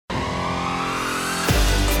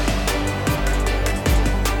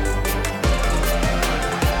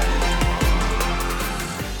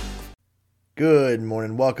Good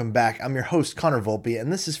morning. Welcome back. I'm your host, Connor Volpe,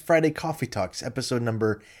 and this is Friday Coffee Talks, episode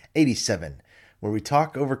number 87, where we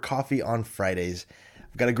talk over coffee on Fridays.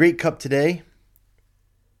 I've got a great cup today,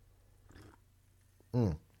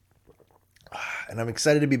 and I'm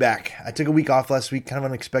excited to be back. I took a week off last week, kind of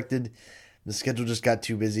unexpected. The schedule just got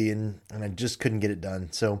too busy, and I just couldn't get it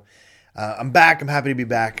done. So I'm back. I'm happy to be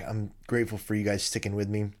back. I'm grateful for you guys sticking with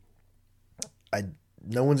me.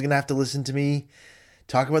 No one's going to have to listen to me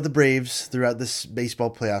talk about the Braves throughout this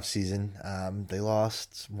baseball playoff season. They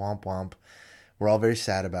lost. Womp womp. We're all very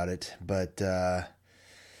sad about it. But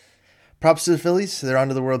props to the Phillies. They're on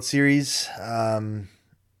to the World Series. I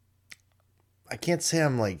can't say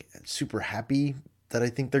I'm like super happy that I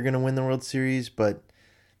think they're going to win the World Series, but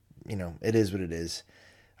you know, it is what it is.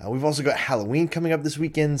 We've also got Halloween coming up this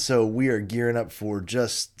weekend, so we are gearing up for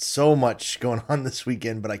just so much going on this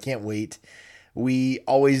weekend, but I can't wait. We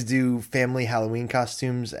always do family Halloween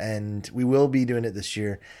costumes, and we will be doing it this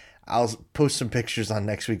year. I'll post some pictures on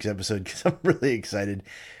next week's episode because I'm really excited.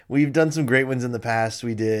 We've done some great ones in the past.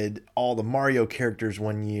 We did all the Mario characters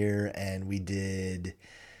one year, and we did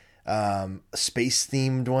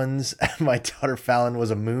space-themed ones. My daughter Fallon was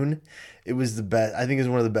a moon. It was the best. I think it was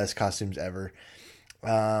one of the best costumes ever.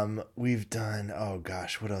 We've done, oh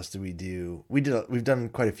gosh, what else did we do? We've done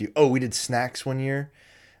quite a few. Oh, we did snacks one year.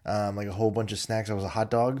 Like a whole bunch of snacks. I was a hot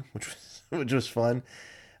dog, which was fun.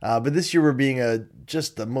 But this year we're being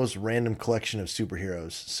just the most random collection of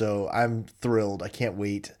superheroes. So I'm thrilled. I can't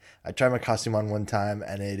wait. I tried my costume on one time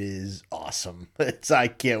and it is awesome. I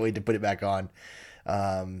can't wait to put it back on.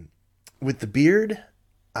 With the beard,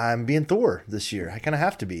 I'm being Thor this year. I kind of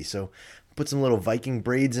have to be. So put some little Viking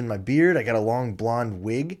braids in my beard. I got a long blonde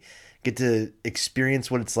wig. Get to experience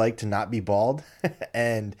what it's like to not be bald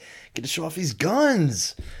and get to show off these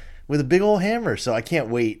guns with a big old hammer. So I can't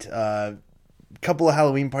wait. Couple of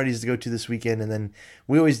Halloween parties to go to this weekend. And then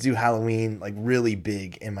we always do Halloween like really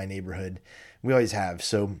big in my neighborhood. We always have.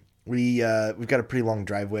 So we've got a pretty long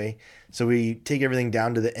driveway. So we take everything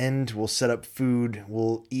down to the end. We'll set up food.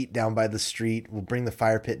 We'll eat down by the street. We'll bring the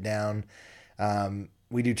fire pit down.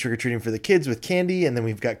 We do trick-or-treating for the kids with candy. And then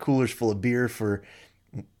we've got coolers full of beer for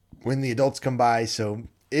when the adults come by. So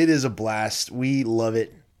it is a blast. We love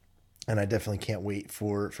it. And I definitely can't wait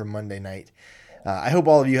for Monday night. I hope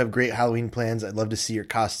all of you have great Halloween plans. I'd love to see your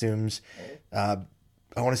costumes. I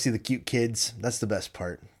want to see the cute kids. That's the best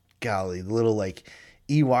part. Golly, the little like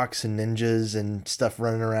Ewoks and ninjas and stuff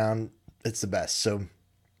running around. It's the best. So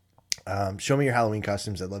show me your Halloween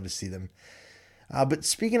costumes. I'd love to see them. But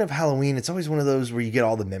speaking of Halloween, it's always one of those where you get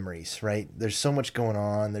all the memories, right? There's so much going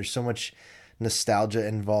on. There's so much nostalgia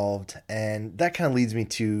involved, and that kind of leads me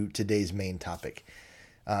to today's main topic,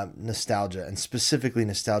 nostalgia, and specifically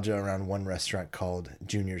nostalgia around one restaurant called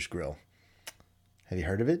Junior's Grill. Have you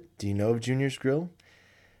heard of it? Do you know of Junior's Grill?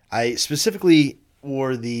 I specifically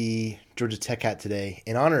wore the Georgia Tech hat today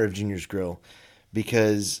in honor of Junior's Grill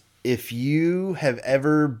because if you have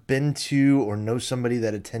ever been to or know somebody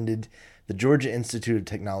that attended the Georgia Institute of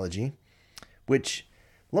Technology, which,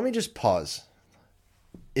 let me just pause.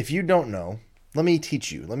 If you don't know, let me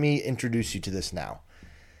teach you. Let me introduce you to this now.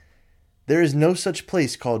 There is no such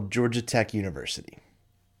place called Georgia Tech University.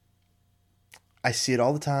 I see it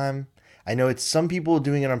all the time. I know it's some people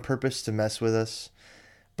doing it on purpose to mess with us,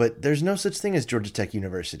 but there's no such thing as Georgia Tech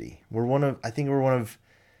University. I think we're one of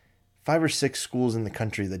 5 or 6 schools in the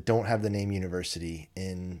country that don't have the name university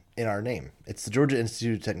in our name. It's the Georgia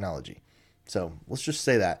Institute of Technology. So let's just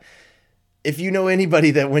say that. If you know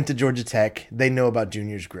anybody that went to Georgia Tech, they know about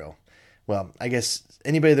Junior's Grill. Well, I guess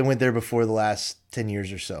anybody that went there before the last 10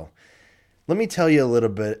 years or so. Let me tell you a little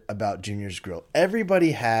bit about Junior's Grill.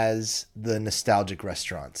 Everybody has the nostalgic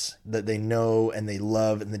restaurants that they know and they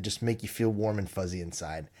love and that just make you feel warm and fuzzy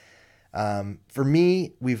inside. For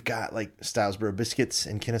me, we've got like Stylesboro Biscuits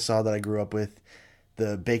in Kennesaw that I grew up with.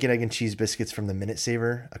 The bacon, egg, and cheese biscuits from the Minute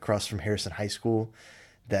Saver across from Harrison High School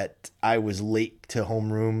that I was late to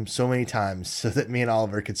homeroom so many times so that me and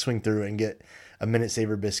Oliver could swing through and get a Minute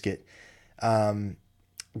Saver biscuit.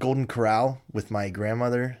 Golden Corral with my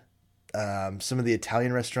grandmother. Some of the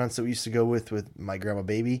Italian restaurants that we used to go with my grandma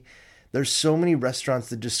baby. There's so many restaurants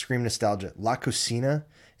that just scream nostalgia. La Cocina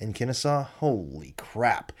in Kennesaw. Holy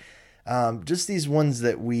crap. Just these ones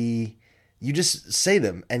that you just say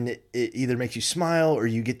them and it either makes you smile or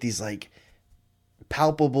you get these like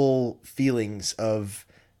palpable feelings of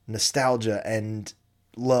nostalgia and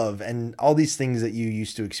love and all these things that you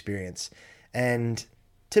used to experience. And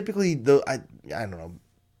typically, though, I don't know.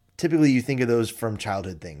 Typically, you think of those from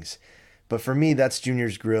childhood things. But for me, that's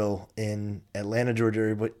Junior's Grill in Atlanta,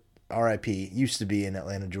 Georgia, but RIP, used to be in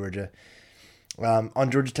Atlanta, Georgia,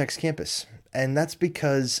 on Georgia Tech's campus. and that's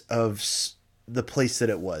because of the place that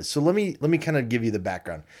it was. So let me kind of give you the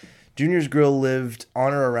background. Junior's Grill lived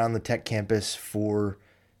on or around the Tech campus for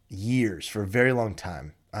years, for a very long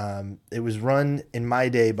time. It was run in my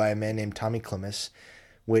day by a man named Tommy Clemis,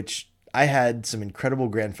 which I had some incredible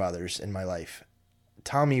grandfathers in my life.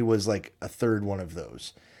 Tommy was like a third one of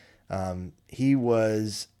those. He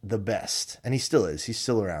was the best, and he still is. He's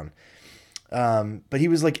still around. But he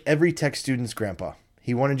was like every tech student's grandpa.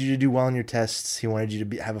 He wanted you to do well in your tests. He wanted you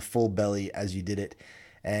to have a full belly as you did it.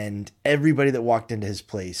 And everybody that walked into his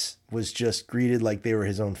place was just greeted like they were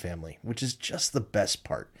his own family, which is just the best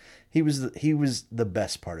part. He was the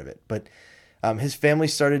best part of it. But his family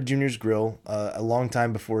started Junior's Grill a long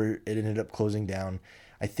time before it ended up closing down.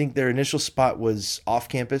 I think their initial spot was off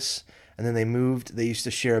campus, and then they moved. They used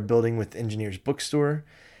to share a building with Engineers Bookstore.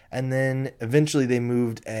 And then eventually they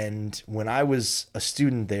moved, and when I was a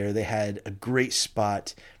student there, they had a great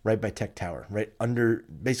spot right by Tech Tower, right under,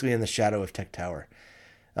 basically in the shadow of Tech Tower.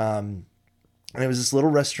 And it was this little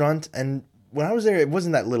restaurant, and when I was there, it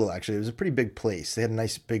wasn't that little, actually. It was a pretty big place. They had a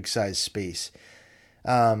nice big size space.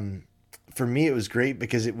 For me, it was great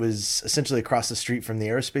because it was essentially across the street from the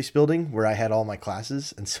aerospace building where I had all my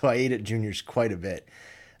classes, and so I ate at Junior's quite a bit.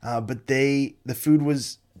 But the food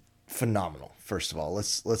was phenomenal. First of all,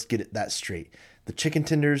 let's get it that straight. The chicken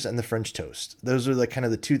tenders and the French toast. Those are kind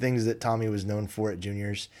of the two things that Tommy was known for at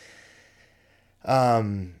Junior's.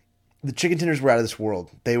 The chicken tenders were out of this world.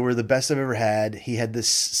 They were the best I've ever had. He had this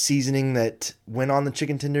seasoning that went on the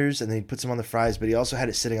chicken tenders, and then he put some on the fries, but he also had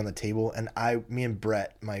it sitting on the table. And me and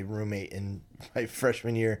Brett, my roommate in my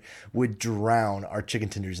freshman year, would drown our chicken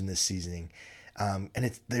tenders in this seasoning.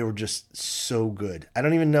 And they were just so good. I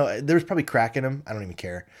don't even know. There was probably crack in them. I don't even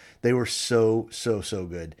care. They were so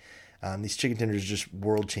good. These chicken tenders are just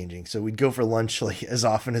world changing. So we'd go for lunch like as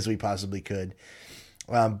often as we possibly could.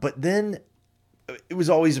 But then it was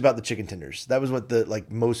always about the chicken tenders. That was what the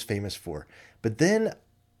most famous for. But then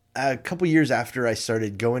a couple years after I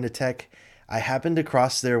started going to Tech, I happened to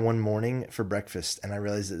cross there one morning for breakfast, and I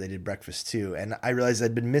realized that they did breakfast too. And I realized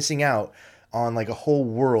I'd been missing out on like a whole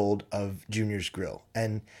world of Junior's Grill.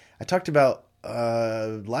 And I talked about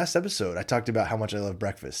last episode, I talked about how much I love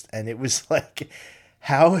breakfast. And it was like,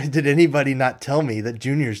 how did anybody not tell me that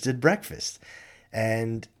Junior's did breakfast?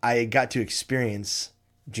 And I got to experience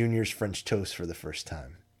Junior's French toast for the first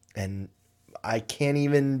time. And I can't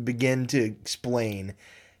even begin to explain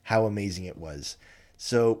how amazing it was.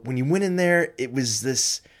 So when you went in there, it was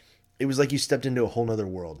like you stepped into a whole nother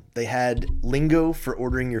world. They had lingo for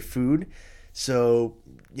ordering your food. So,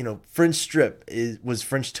 French strip was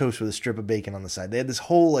French toast with a strip of bacon on the side. They had this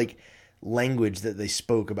whole language that they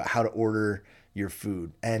spoke about how to order your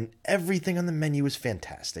food, and everything on the menu was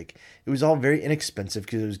fantastic. It was all very inexpensive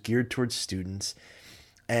because it was geared towards students.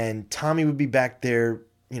 And Tommy would be back there,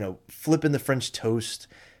 flipping the French toast,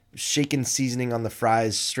 shaking seasoning on the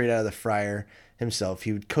fries straight out of the fryer himself.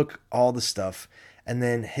 He would cook all the stuff. And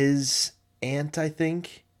then his aunt, I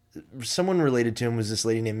think, someone related to him was this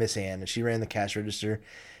lady named Miss Ann, and she ran the cash register.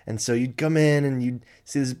 And so you'd come in and you'd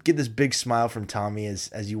get this big smile from Tommy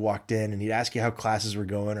as you walked in, and he'd ask you how classes were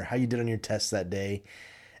going or how you did on your tests that day.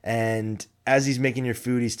 And as he's making your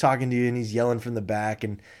food, he's talking to you and he's yelling from the back,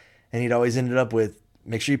 and he'd always ended up with,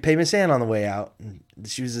 "Make sure you pay Miss Ann on the way out." And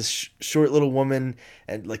she was this short little woman,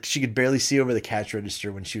 and she could barely see over the cash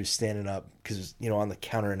register when she was standing up because on the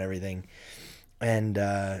counter and everything. And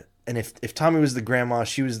if Tommy was the grandma,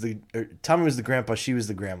 Tommy was the grandpa, she was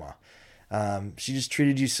the grandma. She just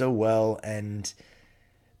treated you so well, and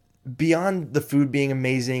beyond the food being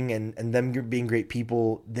amazing and them being great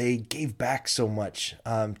people, they gave back so much.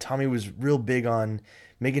 Tommy was real big on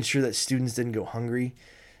making sure that students didn't go hungry,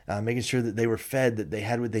 making sure that they were fed, that they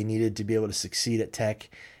had what they needed to be able to succeed at Tech.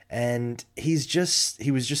 And he was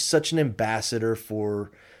just such an ambassador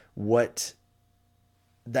for what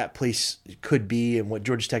that place could be and what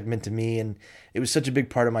Georgia Tech meant to me. And it was such a big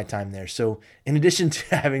part of my time there. So in addition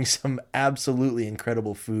to having some absolutely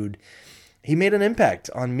incredible food, he made an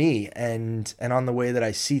impact on me and on the way that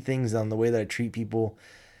I see things, on the way that I treat people.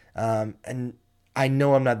 And I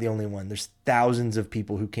know I'm not the only one. There's thousands of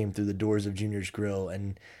people who came through the doors of Junior's Grill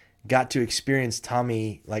and got to experience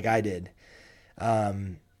Tommy like I did.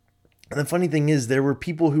 And the funny thing is, there were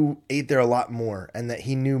people who ate there a lot more and that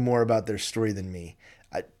he knew more about their story than me.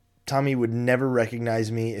 Tommy would never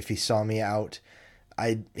recognize me if he saw me out.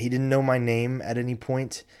 He didn't know my name at any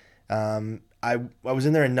point. I was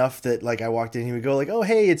in there enough that I walked in, he would go "Oh,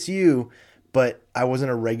 hey, it's you," but I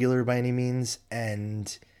wasn't a regular by any means.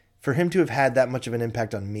 And for him to have had that much of an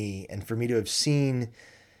impact on me, and for me to have seen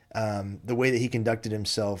the way that he conducted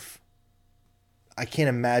himself, I can't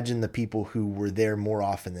imagine the people who were there more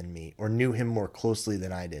often than me or knew him more closely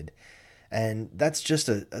than I did. And that's just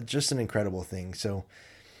just an incredible thing. So,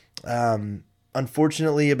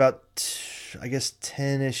 unfortunately, about I guess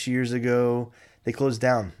 10-ish years ago, they closed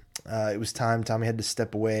down. It was time. Tommy had to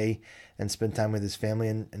step away and spend time with his family,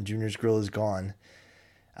 and Junior's Grill is gone.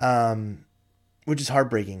 Which is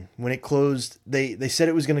heartbreaking. When it closed, they said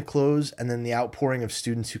it was going to close, and then the outpouring of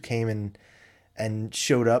students who came and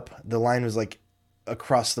showed up, the line was like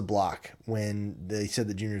across the block when they said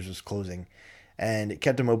that Junior's was closing. And it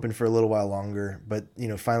kept them open for a little while longer, but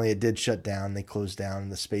finally it did shut down. They closed down,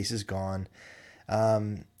 and the space is gone.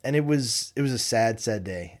 And it was a sad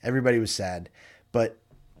day. Everybody was sad. But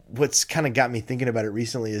what's kind of got me thinking about it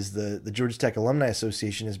recently is the Georgia Tech Alumni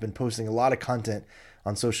Association has been posting a lot of content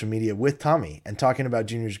on social media with Tommy and talking about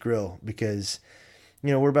Junior's Grill, because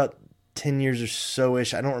we're about 10 years or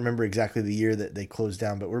so-ish. I don't remember exactly the year that they closed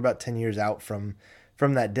down, but we're about 10 years out from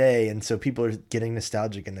that day. And so people are getting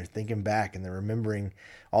nostalgic, and they're thinking back, and they're remembering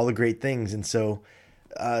all the great things. And so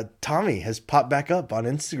Tommy has popped back up on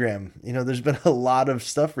Instagram. There's been a lot of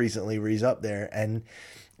stuff recently where he's up there. And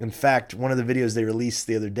in fact, one of the videos they released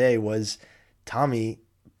the other day was Tommy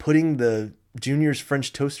putting the Junior's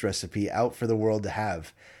French toast recipe out for the world to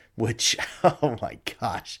have, which, oh my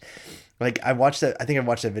gosh. Like I think I've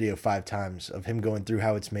watched that video 5 times of him going through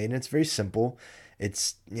how it's made, and it's very simple.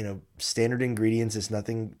 It's, standard ingredients. It's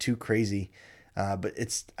nothing too crazy. But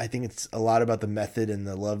I think it's a lot about the method and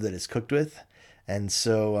the love that it's cooked with. And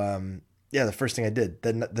so, the first thing I did,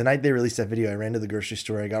 the night they released that video, I ran to the grocery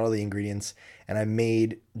store, I got all the ingredients, and I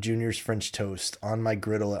made Junior's French toast on my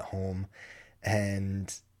griddle at home.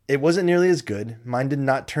 And it wasn't nearly as good. Mine did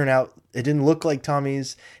not turn out, it didn't look like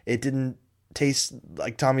Tommy's. It didn't taste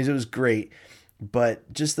like Tommy's. It was great.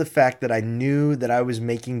 But just the fact that I knew that I was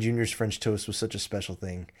making Junior's French toast was such a special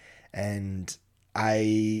thing. And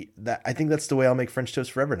I think that's the way I'll make French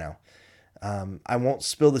toast forever now. I won't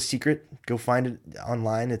spill the secret. Go find it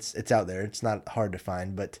online. It's out there. It's not hard to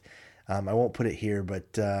find, but I won't put it here.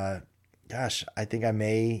 But gosh, I think I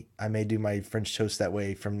may do my French toast that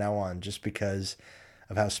way from now on, just because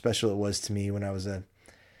of how special it was to me when I was a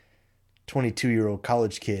 22-year-old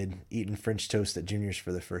college kid eating French toast at Junior's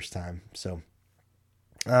for the first time. So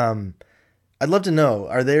I'd love to know,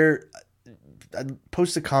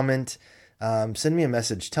 post a comment, send me a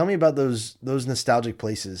message. Tell me about those nostalgic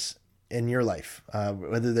places in your life,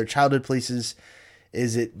 whether they're childhood places.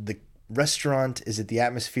 Is it the restaurant? Is it the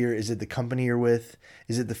atmosphere? Is it the company you're with?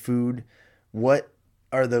 Is it the food? What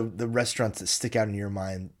are the restaurants that stick out in your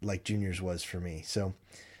mind like Junior's was for me? So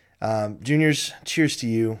Junior's, cheers to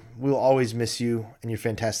you. We'll always miss you and your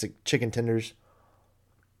fantastic chicken tenders.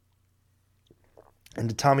 And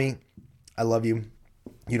to Tommy, I love you.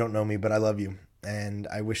 You don't know me, but I love you. And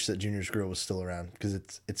I wish that Junior's Grill was still around, because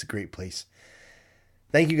it's a great place.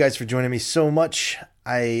 Thank you guys for joining me so much.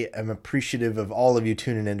 I am appreciative of all of you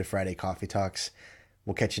tuning in to Friday Coffee Talks.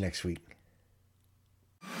 We'll catch you next week.